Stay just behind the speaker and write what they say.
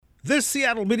This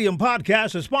Seattle Medium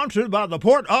podcast is sponsored by the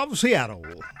Port of Seattle.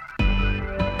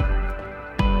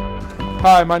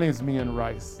 Hi, my name is Mian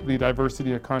Rice, the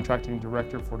Diversity and Contracting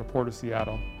Director for the Port of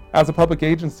Seattle. As a public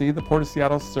agency, the Port of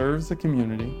Seattle serves the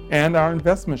community, and our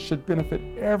investments should benefit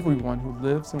everyone who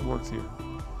lives and works here.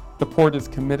 The Port is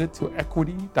committed to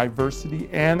equity, diversity,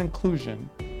 and inclusion,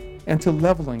 and to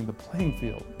leveling the playing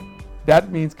field.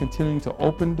 That means continuing to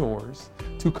open doors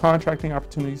to contracting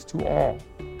opportunities to all,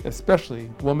 especially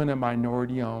women and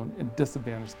minority-owned and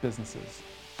disadvantaged businesses.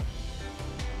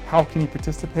 How can you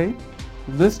participate?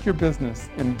 List your business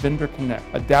in Vendor Connect,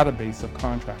 a database of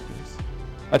contractors.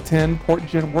 Attend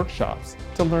PortGen workshops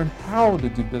to learn how to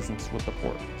do business with the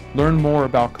Port. Learn more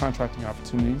about contracting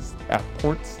opportunities at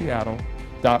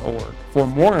portseattle.org. For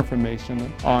more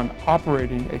information on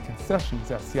operating a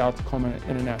concessions at Seattle-Tacoma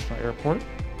International Airport,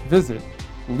 visit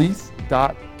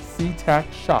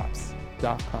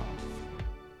lease.ctacshops.com.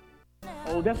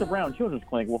 Odessa Brown Children's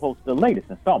Clinic will host the latest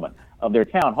installment of their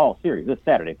Town Hall series this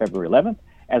Saturday, February 11th,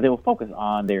 as they will focus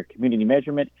on their Community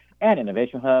Measurement and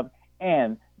Innovation Hub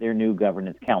and their new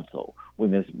Governance Council.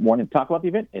 With this morning to talk about the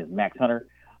event is Max Hunter,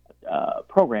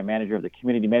 Program Manager of the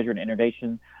Community Measurement and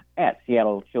Innovation at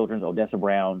Seattle Children's Odessa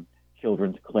Brown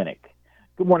Children's Clinic.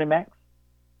 Good morning, Max.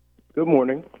 Good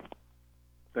morning.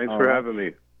 Thanks for having me.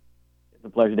 It's a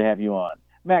pleasure to have you on.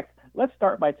 Max, let's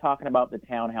start by talking about the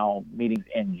town hall meetings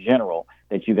in general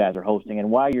that you guys are hosting and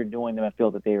why you're doing them and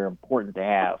feel that they are important to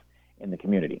have in the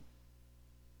community.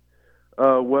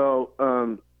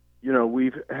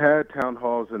 We've had town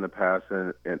halls in the past,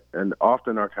 and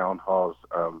often our town halls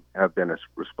have been a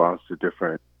response to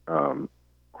different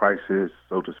crises,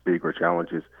 so to speak, or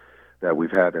challenges that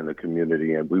we've had in the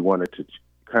community. And we wanted to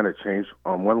kind of change,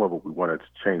 on one level, we wanted to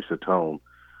change the tone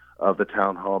of the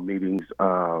town hall meetings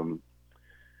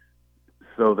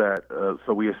so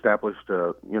we established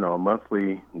a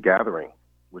monthly gathering,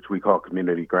 which we call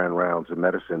Community Grand Rounds. In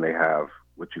medicine, they have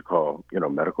what you call,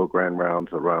 medical grand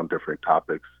rounds around different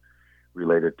topics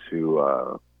related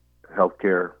to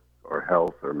healthcare or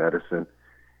health or medicine.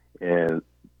 And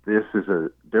this is a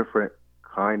different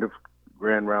kind of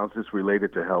grand rounds. It's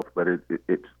related to health, but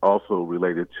it's also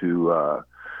related to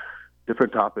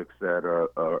different topics that are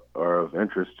of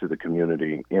interest to the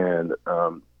community. And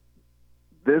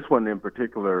this one in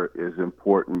particular is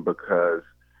important because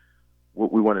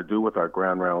what we want to do with our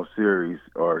Grand Round series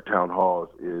or town halls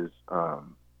is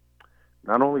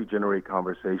not only generate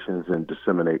conversations and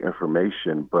disseminate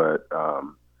information, but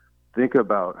think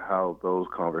about how those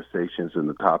conversations and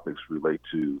the topics relate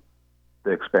to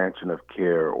the expansion of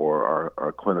care or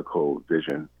our clinical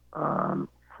vision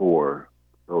for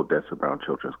the Odessa Brown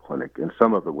Children's Clinic. And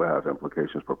some of it will have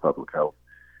implications for public health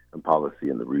and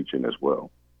policy in the region as well.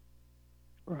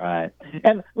 Right.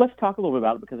 And let's talk a little bit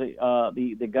about it because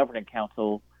the Governance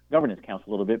Council a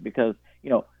little bit because,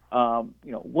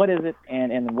 what is it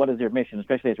and what is their mission,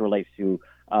 especially as it relates to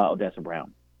Odessa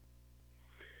Brown?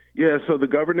 Yeah, so the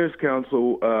Governance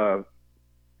Council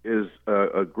is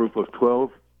a group of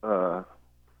 12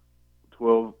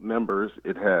 members.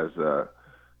 It has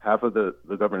half of the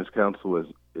Governance Council is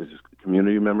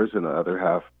community members, and the other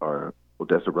half are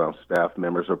Odessa Brown staff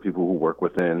members or people who work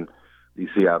within the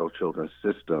Seattle Children's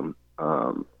System,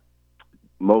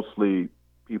 mostly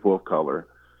people of color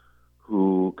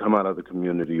who come out of the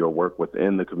community or work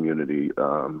within the community,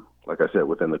 like I said,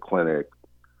 within the clinic,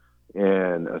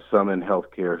 and some in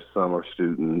healthcare, some are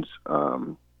students.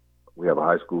 We have a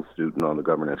high school student on the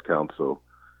Governance Council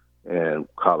and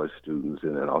college students,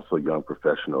 and then also young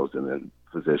professionals, and then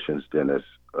physicians, dentists,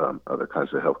 other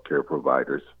kinds of healthcare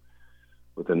providers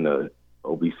within the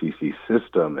OBCC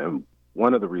system. And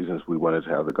one of the reasons we wanted to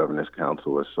have the Governance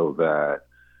Council is so that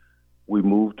we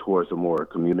move towards a more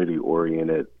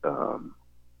community-oriented,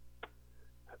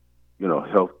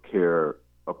 healthcare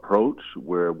approach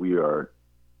where we are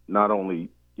not only,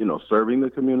 serving the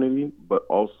community, but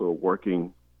also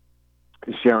working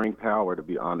and sharing power, to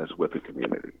be honest, with the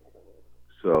community.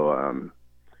 So,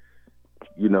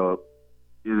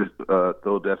 the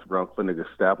Odessa Brown Clinic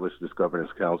established this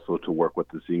Governance Council to work with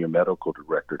the Senior Medical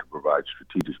Director to provide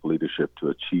strategic leadership to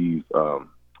achieve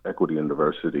equity and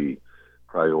diversity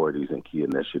priorities and key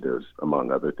initiatives,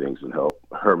 among other things, and help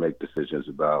her make decisions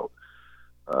about,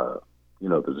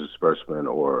 the disbursement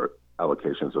or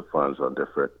allocations of funds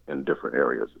in different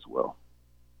areas as well.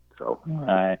 So, all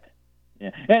right. Yeah.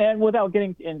 And without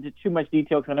getting into too much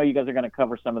detail, because I know you guys are going to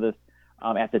cover some of this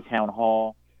at the town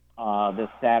hall this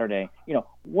Saturday.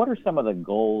 What are some of the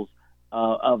goals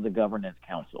of the Governance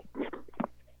Council?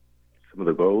 Some of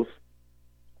the goals?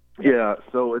 Yeah,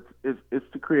 so it's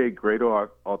to create greater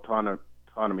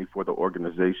autonomy for the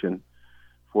organization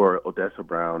for Odessa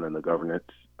Brown and the Governance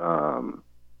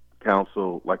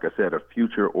Council, like I said, a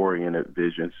future-oriented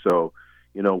vision. So,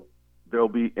 there'll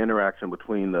be interaction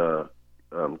between the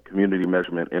Community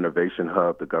Measurement Innovation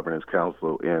Hub, the Governance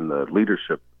Council, and the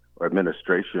leadership or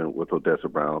administration with Odessa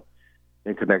Brown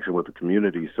in connection with the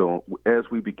community. So as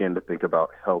we begin to think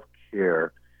about health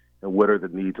care and what are the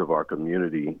needs of our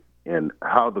community and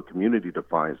how the community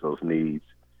defines those needs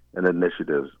and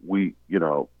initiatives, the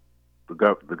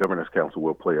Governance Council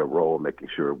will play a role in making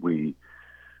sure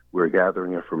we're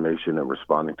gathering information and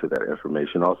responding to that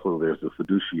information. Also, there's a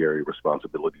fiduciary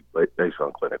responsibility based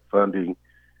on clinic funding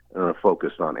and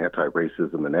focused on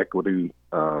anti-racism and equity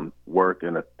work,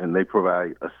 and they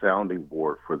provide a sounding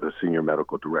board for the senior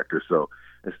medical director. So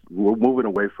we're moving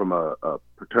away from a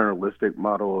paternalistic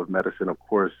model of medicine. Of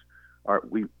course, our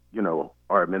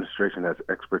administration has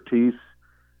expertise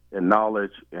and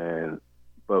knowledge,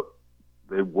 but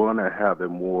they want to have a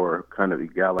more kind of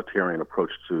egalitarian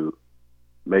approach to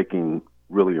making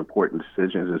really important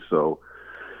decisions. And so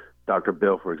Dr.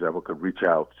 Bell, for example, could reach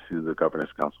out to the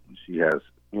Governance Council when she has,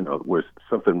 where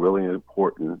something really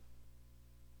important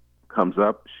comes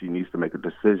up, she needs to make a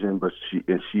decision, but she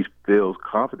feels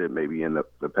confident maybe in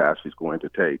the path she's going to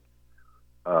take.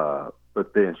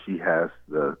 But then she has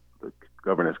the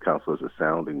Governance Council as a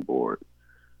sounding board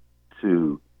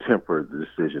to temper the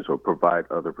decisions or provide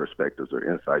other perspectives or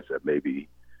insights that maybe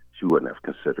she wouldn't have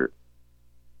considered.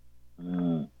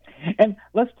 And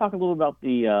let's talk a little about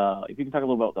if you can talk a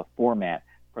little about the format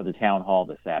for the town hall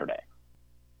this Saturday.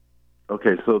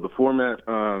 Okay, so the format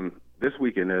this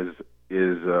weekend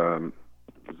is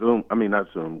Zoom. I mean, not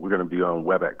Zoom. We're going to be on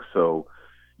WebEx. So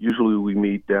usually we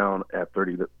meet down at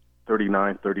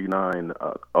 3939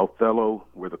 Othello,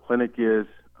 where the clinic is.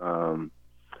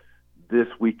 This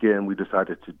weekend we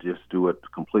decided to just do it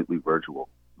completely virtual.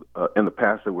 In the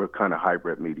past, there were kind of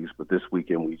hybrid meetings, but this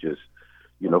weekend we just,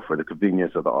 for the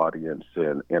convenience of the audience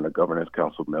and a Governance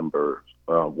Council member,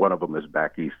 one of them is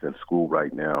back east in school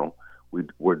right now.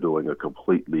 We're doing a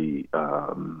completely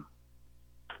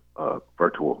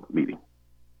virtual meeting.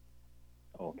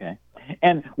 Okay.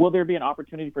 And will there be an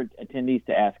opportunity for attendees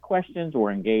to ask questions or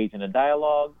engage in a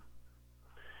dialogue?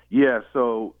 Yeah.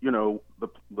 So, the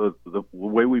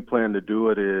way we plan to do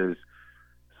it is,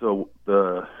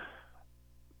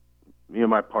 me and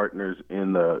my partners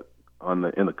in the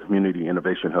Community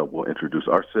Innovation Hub will introduce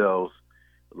ourselves,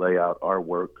 lay out our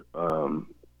work,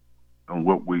 and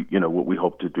what we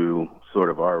hope to do, sort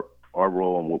of our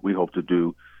role and what we hope to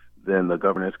do. Then the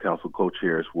Governance Council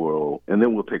co-chairs and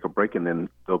then we'll take a break, and then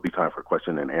there'll be time for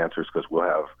question and answers because we'll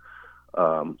have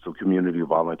some community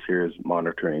volunteers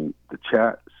monitoring the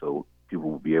chat, so people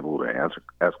will be able to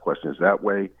ask questions that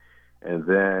way. And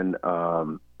then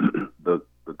the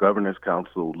Governance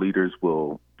Council leaders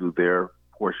will do their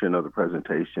portion of the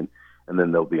presentation, and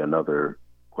then there'll be another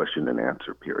question and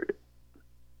answer period.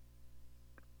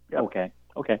 Yep.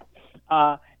 Okay.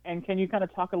 And can you kind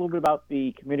of talk a little bit about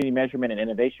the community measurement and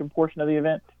innovation portion of the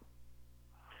event?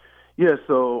 Yeah,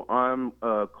 so I'm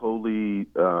co-lead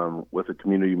with the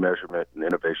Community Measurement and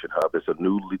Innovation Hub. It's a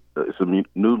new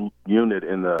unit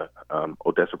in the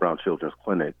Odessa Brown Children's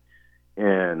Clinic,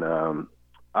 and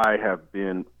I have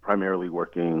been primarily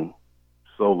working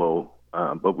solo,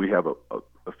 but we have a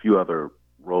few other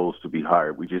roles to be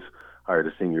hired. We just hired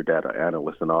a senior data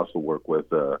analyst and also work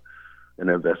with an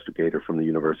investigator from the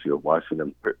University of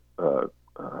Washington,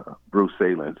 Bruce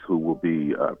Salins, who will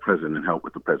be present and help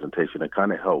with the presentation and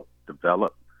kind of help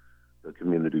develop the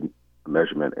Community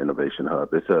Measurement Innovation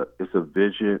Hub. It's a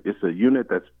vision. It's a unit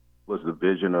that was the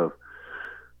vision of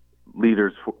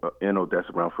leaders in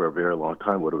Odessa Brown for a very long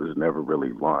time, but it was never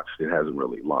really launched. It hasn't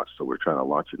really launched, so we're trying to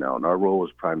launch it now. And our role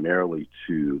is primarily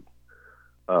to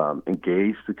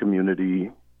engage the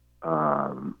community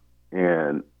and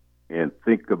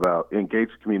think about engage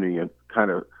the community and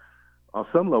kind of on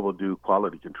some level do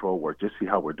quality control work, just see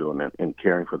how we're doing it and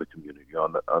caring for the community.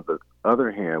 On the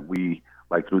other hand, we,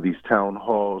 like through these town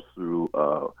halls, through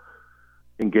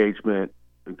engagement,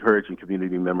 encouraging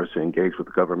community members to engage with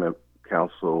the government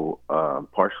council,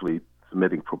 partially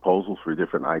submitting proposals for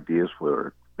different ideas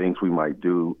for things we might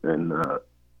do in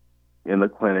the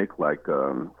clinic, like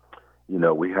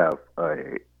we have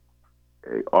a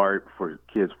art for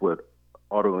kids with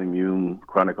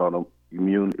chronic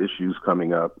autoimmune issues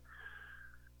coming up.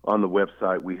 On the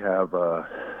website, we have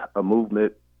a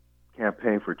movement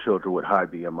campaign for children with high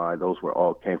BMI. Those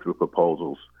came through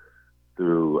proposals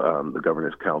through the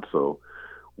Governance Council.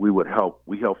 We help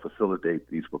facilitate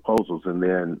these proposals, and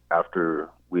then after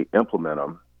we implement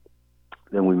them,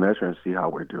 then we measure and see how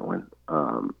we're doing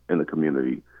in the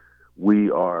community. We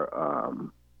are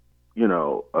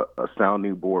a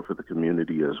sounding board for the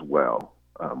community as well.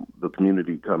 The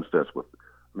community comes to us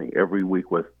every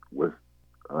week with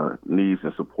needs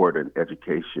and support and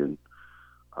education.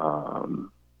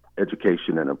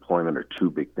 Education and employment are two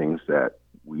big things that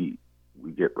we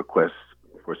get requests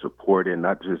for support in,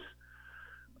 not just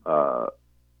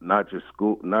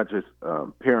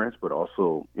parents, but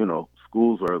also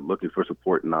schools are looking for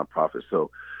support in nonprofits.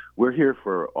 So we're here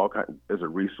for all kinds as a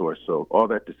resource. So all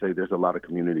that to say, there's a lot of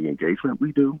community engagement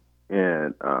we do,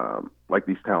 and like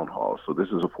these town halls. So this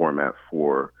is a format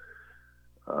for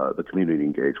the community to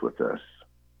engage with us.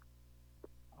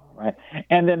 All right.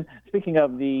 And then speaking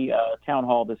of the town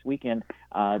hall this weekend,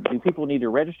 do people need to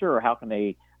register, or how can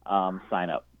they sign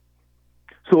up?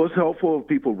 So it's helpful if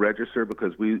people register,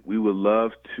 because we would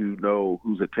love to know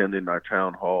who's attending our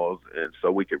town halls, and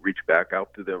so we could reach back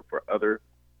out to them for other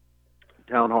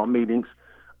town hall meetings.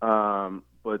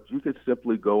 But you could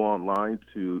simply go online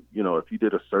to, if you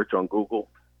did a search on Google,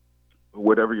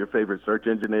 whatever your favorite search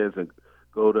engine is, and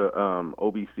go to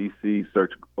OBCC,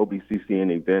 search OBCC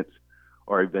and events.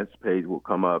 Our events page will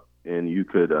come up, and you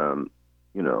could,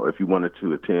 if you wanted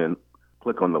to attend,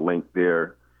 click on the link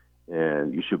there,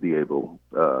 and you should be able,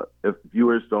 if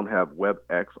viewers don't have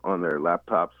WebEx on their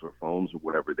laptops or phones or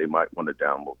whatever, they might want to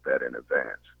download that in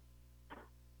advance.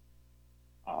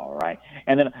 All right.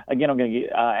 And then, again, I'm going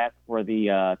to ask for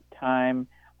the time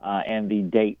and the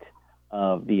date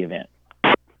of the event.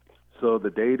 So the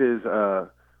date is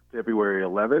February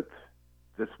 11th.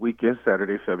 This weekend,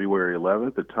 Saturday, February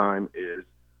 11th. The time is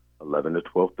 11 to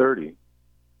 12:30.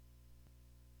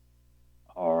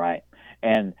 All right.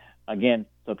 And, again,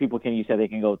 so people you said they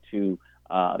can go to,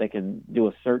 they can do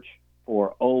a search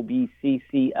for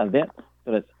OBCC events.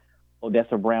 So that's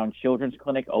Odessa Brown Children's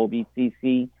Clinic,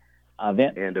 OBCC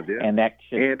event. And events. And that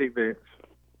should. And events.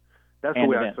 That's the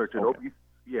way I search it. Okay.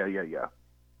 Yeah.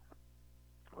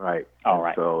 Right. All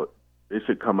right. So it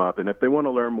should come up. And if they want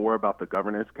to learn more about the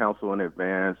Governance Council in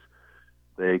advance,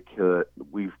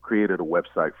 we've created a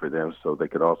website for them, so they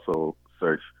could also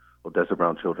search Odessa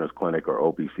Brown Children's Clinic or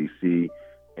OBCC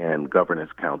and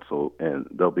Governance Council, and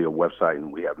there'll be a website,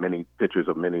 and we have many pictures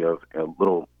of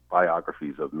little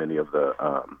biographies of many of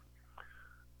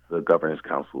the Governance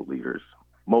Council leaders.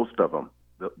 Most of them.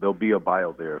 There'll be a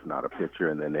bio there, if not a picture,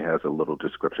 and then it has a little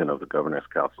description of the Governance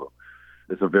Council.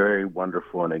 It's a very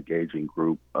wonderful and engaging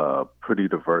group, pretty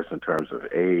diverse in terms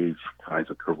of age, kinds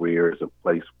of careers, and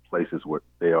places where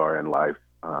they are in life,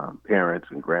 parents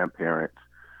and grandparents.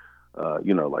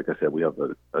 Like I said, we have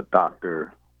a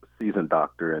doctor, a seasoned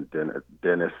doctor, and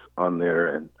dentist on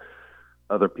there, and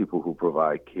other people who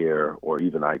provide care or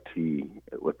even IT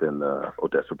within the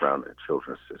Odessa Brown and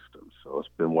Children's system. So it's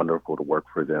been wonderful to work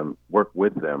with them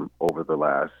over the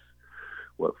last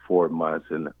 4 months,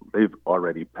 and they've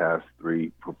already passed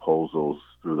 3 proposals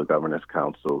through the Governance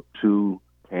Council. 2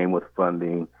 came with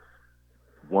funding.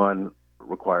 1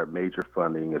 required major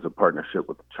funding as a partnership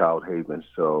with Child Haven.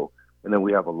 And then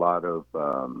we have a lot of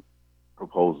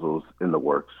proposals in the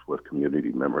works with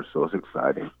community members. So it's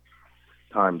exciting.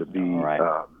 Time to be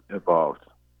involved.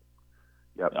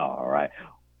 Yep. All right.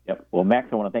 Yep. Well, Max,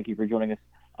 I want to thank you for joining us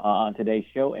on today's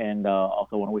show, and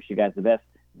also want to wish you guys the best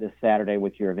this Saturday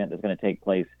with your event that's going to take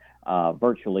place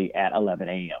virtually at 11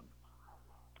 a.m.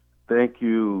 Thank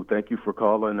you. Thank you for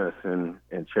calling us and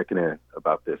checking in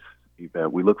about this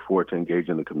event. We look forward to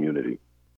engaging the community.